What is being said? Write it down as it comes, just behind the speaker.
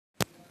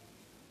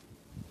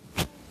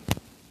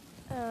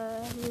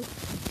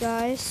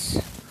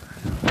guys.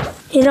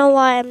 You know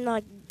why I'm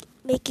not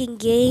making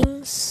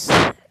games?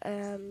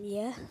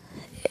 Yeah,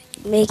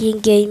 making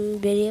game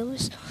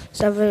videos.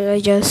 So I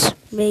just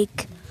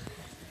make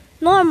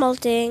normal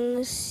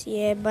things.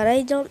 Yeah, but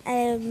I don't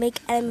make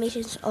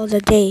animations all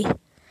the day.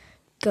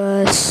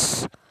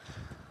 Cause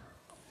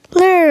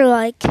literally,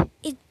 like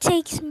it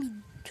takes me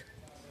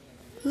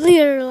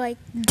literally like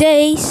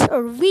days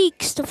or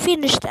weeks to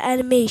finish the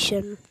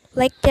animation.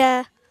 Like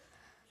the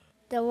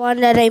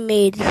one that I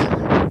made.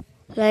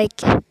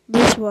 Like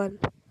this one.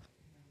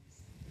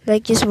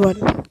 Like this one.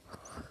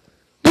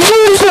 This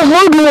one is a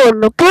hard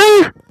one,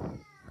 okay?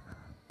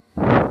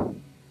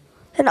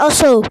 And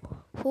also,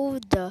 who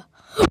the?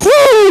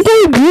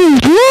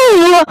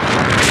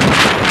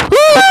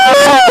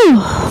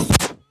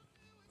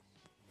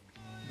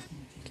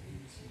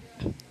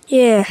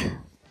 Yeah.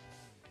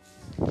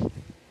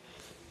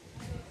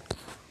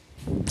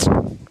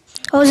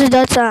 Also,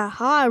 that's a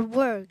hard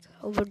work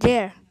over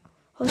there.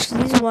 Also,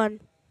 this one.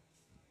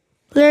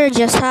 Literally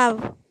just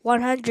have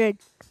 100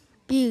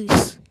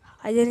 views.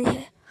 I didn't.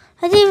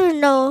 I didn't even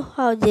know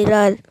how they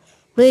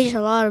reach a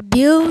lot of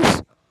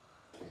views.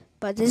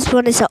 But this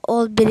one is an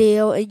old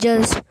video. It's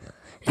just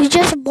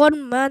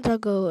 1 month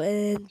ago,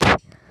 and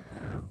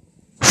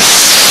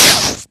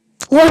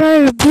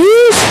 100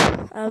 views.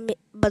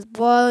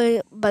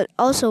 But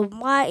also,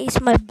 why is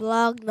my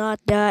blog not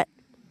that?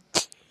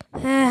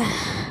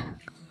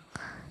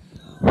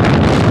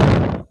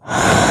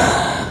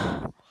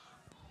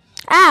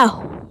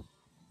 Ow!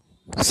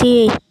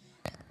 See,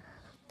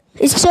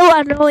 it's so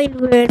annoying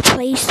when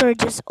Play Store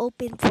just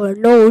open for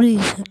no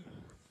reason.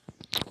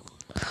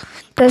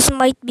 This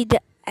might be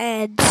the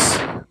ads.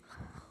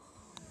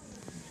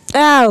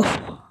 Ow!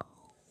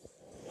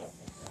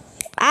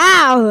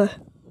 Ow!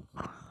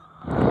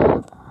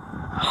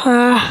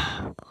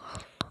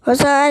 What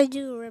did I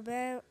do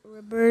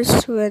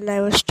reverse when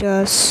I was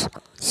just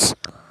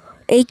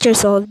 8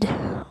 years old?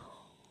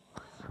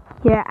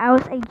 Yeah, I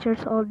was 8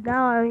 years old.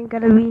 Now I'm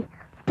gonna be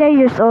 10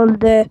 years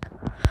old.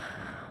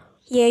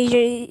 Yeah,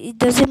 it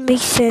doesn't make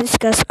sense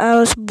because I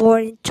was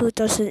born in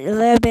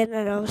 2011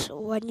 and I was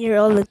 1 year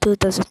old in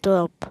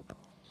 2012.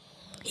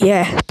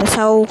 Yeah, that's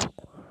how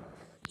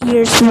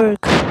years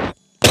work.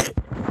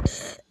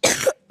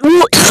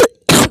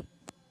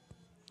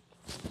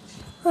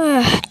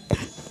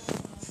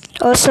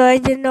 Also, I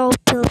didn't know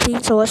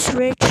Philippines was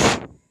rich,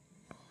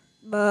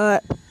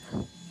 but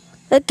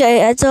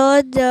okay, I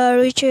thought the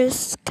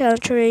richest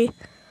country,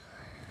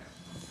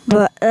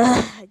 but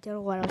I don't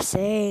know what I'm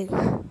saying.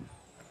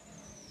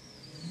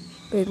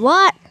 Wait,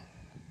 what?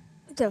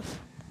 What the?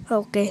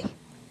 Okay.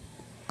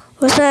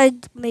 Also, I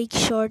make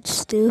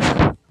shorts too.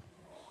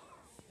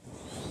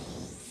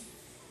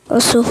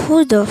 Also,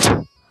 who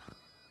the?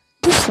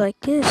 Just like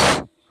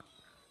this.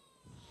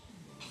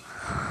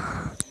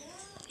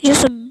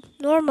 Just a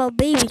normal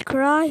baby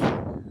cry.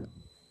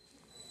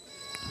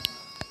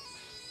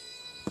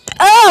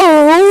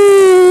 Oh!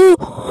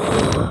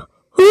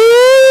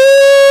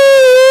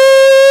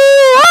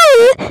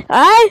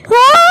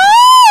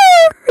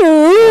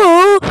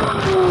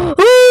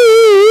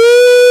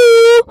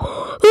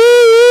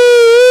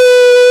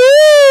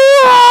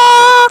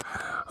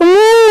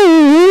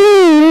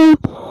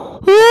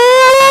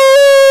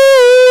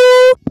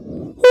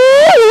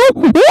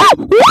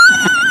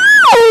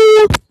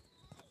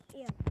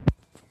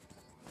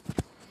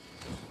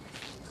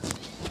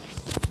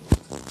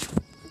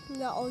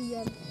 Not all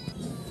yet.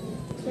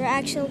 We're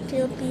actual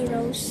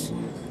Filipinos.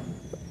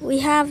 We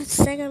have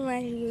second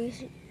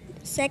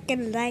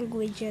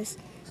languages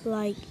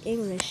like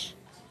English.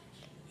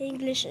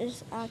 English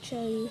is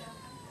actually.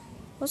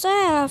 Also,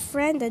 I have a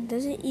friend that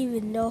doesn't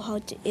even know how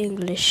to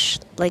English.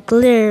 Like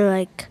literally,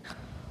 like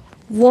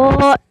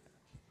what?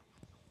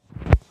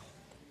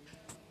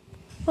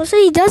 Also,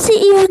 he doesn't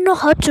even know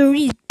how to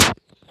read.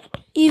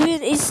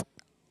 Even it's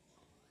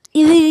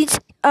even it's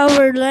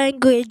our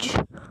language.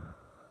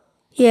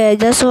 Yeah,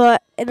 that's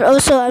what. And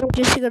also, I'm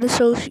just gonna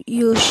show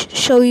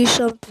you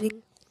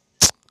something.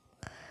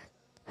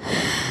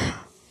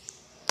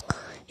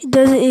 He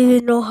doesn't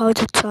even know how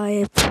to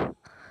type.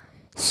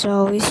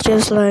 So it's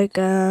just like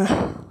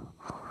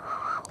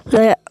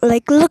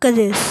look at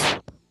this.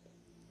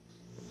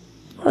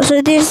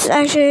 Also, this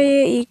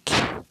actually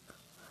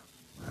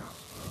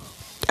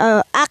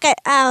okay,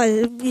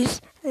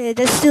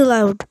 that's too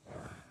loud.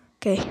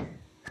 Okay.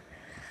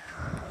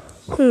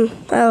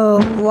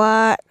 Oh,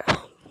 what?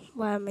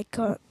 Why am I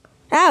caught?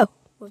 Ow!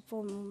 My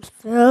phone almost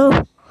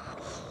fell.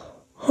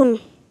 Hmm.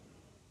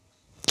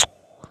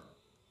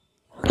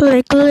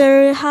 Like,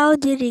 literally, how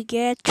did he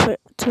get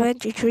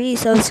 23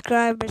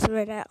 subscribers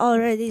when I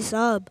already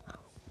sub?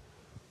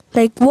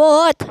 Like,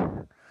 what?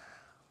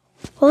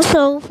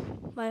 Also,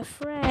 my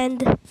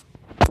friend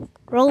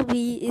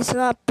Roby is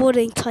not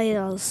putting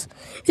titles.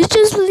 He's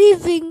just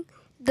leaving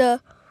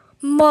the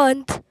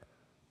month.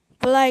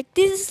 But, like,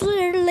 this is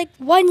literally like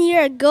 1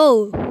 year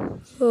ago.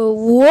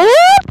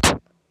 What?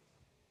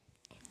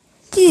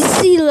 You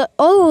see,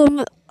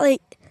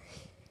 like,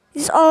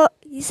 he's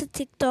a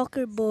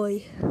TikToker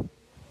boy.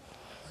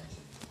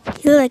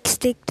 He likes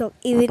TikTok,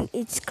 even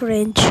it's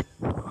cringe.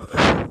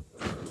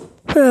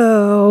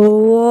 Oh,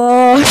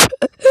 what?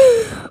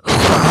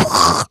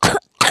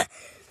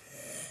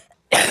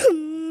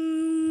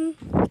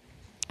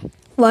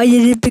 Why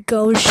did it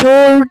become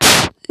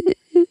shorts?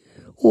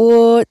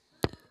 What?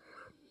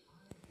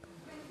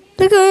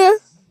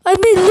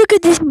 Look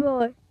at this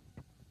boy.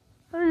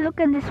 Look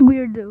at this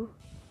weirdo.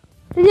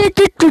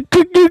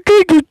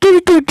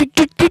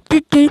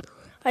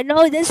 I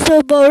know that's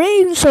so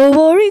boring, so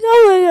boring.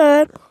 Oh my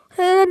god.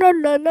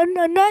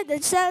 No,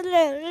 that's not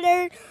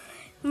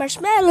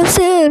marshmallows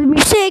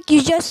music.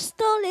 You just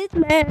stole it,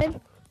 man.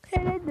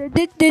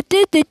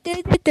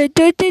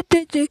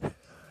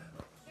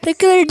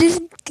 Look at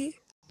this.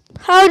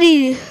 How do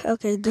you?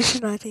 Okay, this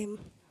is not him.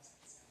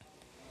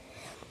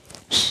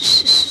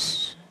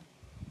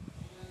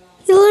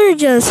 You literally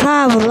just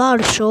have a lot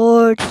of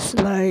shorts,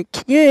 like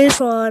this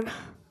one.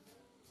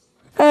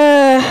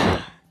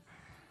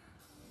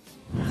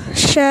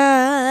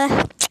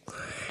 Siya.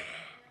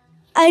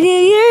 Ano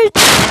yun?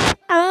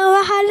 Ang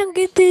mahalang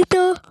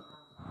dito.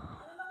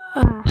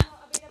 Ah.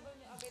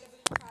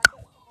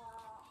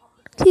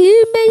 You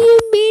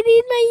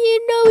meaning that you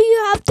know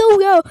you have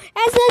to go.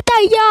 Asa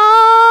tayo?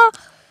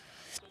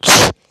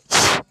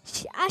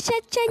 Asa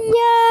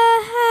tayo?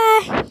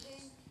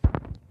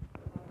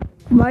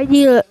 Why do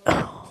you...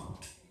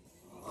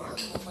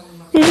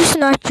 This is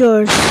not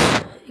yours.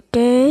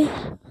 Okay?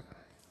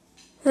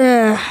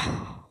 Yeah.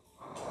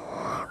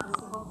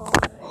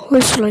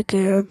 Looks like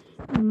a...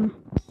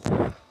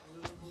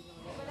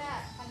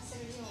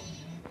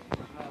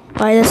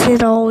 Why does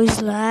it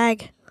always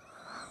lag?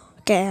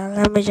 Okay,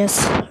 let me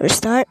just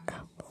restart.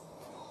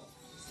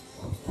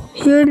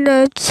 You're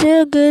not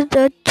so good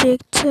at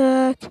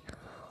TikTok.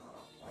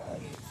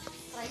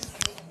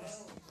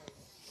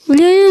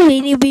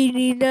 Beanie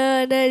beanie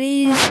na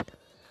is.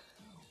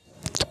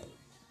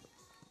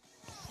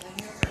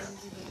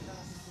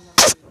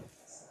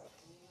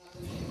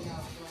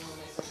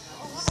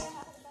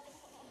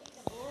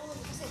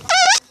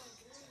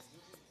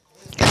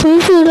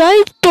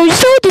 Right?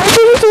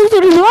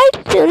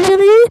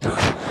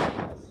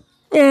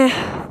 Yeah,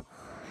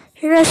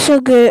 you're not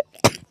so good.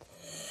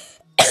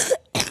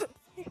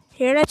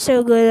 You're not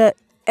so good at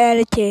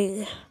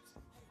editing.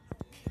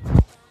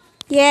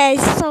 Yeah,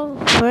 it's so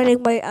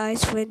burning my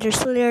eyes when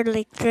there's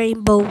literally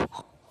rainbow.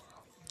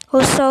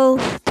 Also,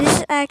 this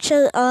is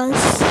actually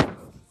us,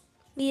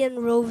 me and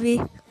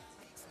Rovi.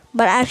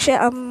 But actually,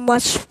 I'm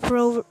much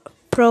pro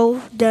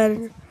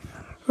than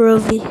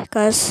Rovi,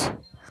 cause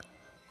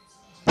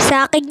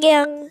sa akin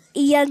yung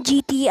Ian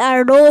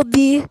GTR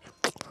Rovi.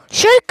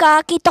 Sure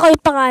ka, kita ko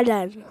yung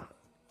pangalan.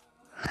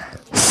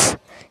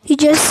 He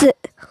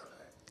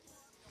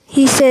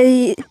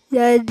said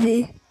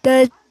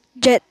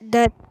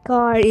that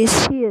car is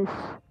his.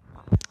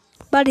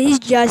 But he's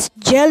just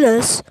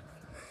jealous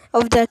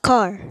of the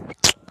car.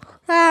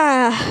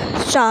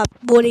 Stop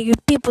bullying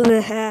people.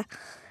 if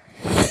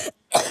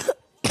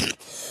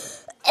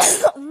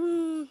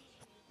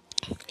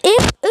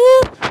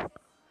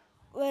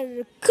well,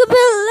 could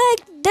be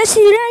like that's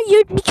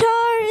your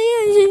car.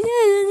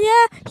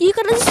 Yeah, you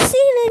gotta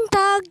stealing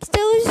dogs.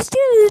 That was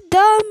still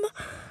dumb.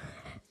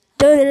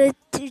 Don't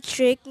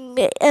trick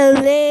me,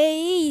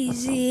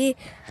 lazy.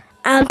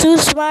 I'm too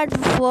smart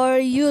for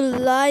you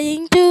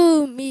lying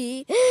to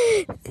me.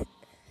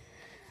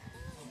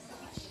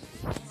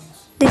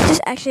 This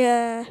is actually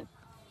a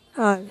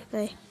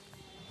play,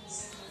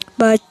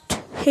 but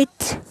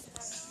it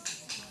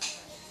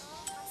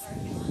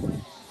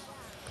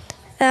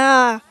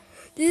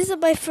this is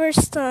my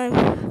first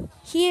time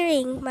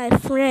hearing my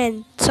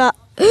friend talk.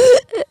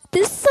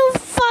 This is so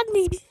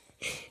funny.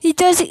 He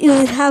doesn't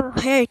even have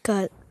a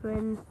haircut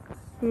when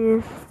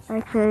he's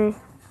actually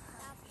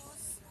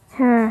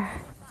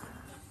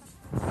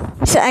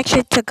it's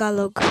actually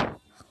Tagalog.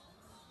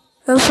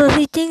 Also,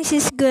 he thinks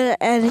he's good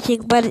at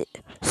editing, but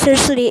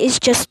seriously, it's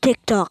just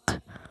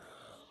TikTok.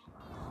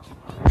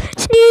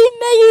 See,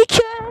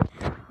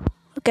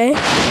 okay.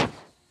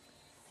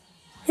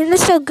 You're not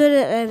so good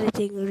at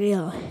editing,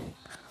 really.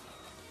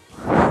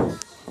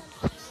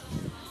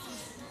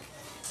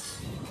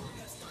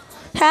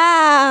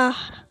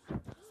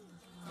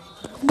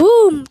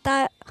 Boom!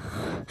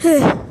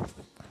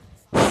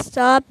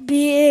 Stop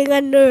being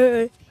a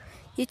nerd.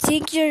 You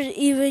think you're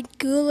even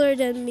cooler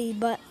than me,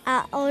 but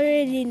I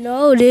already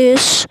know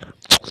this.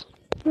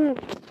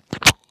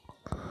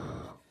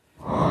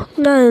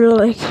 No,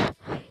 like,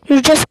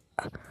 you're just...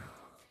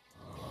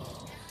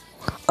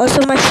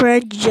 Also, my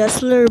friend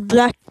just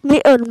blocked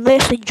me on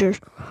Messenger.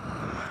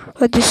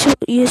 But this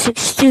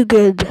music's too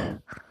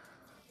good.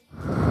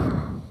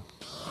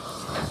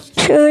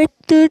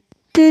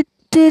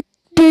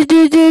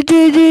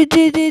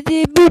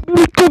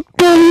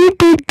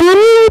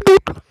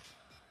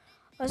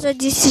 Also,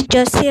 this is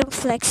just him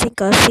flexing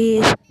because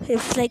he's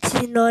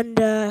flexing on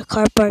the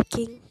car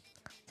parking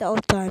the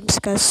old times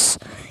because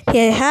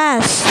he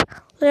has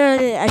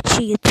literally a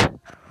cheat.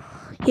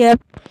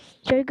 Yep.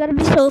 You're gonna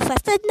be so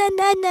fast.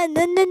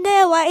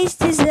 Why is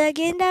this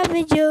again that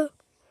video?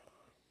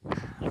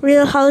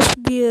 Real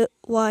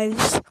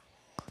Housewives.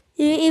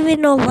 You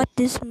even know what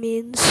this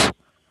means,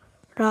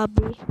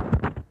 Robbie?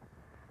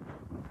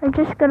 I'm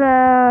just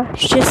gonna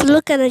just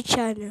look at the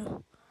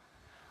channel.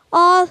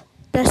 All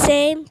the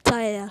same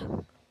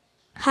title.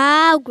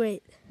 How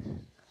great!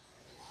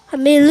 I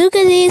mean, look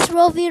at this,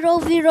 Rovi. I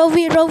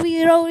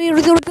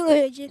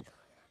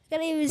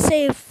can't even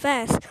say it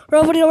fast.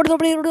 Rovi.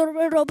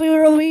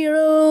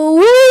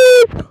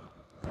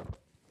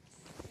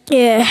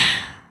 Yeah.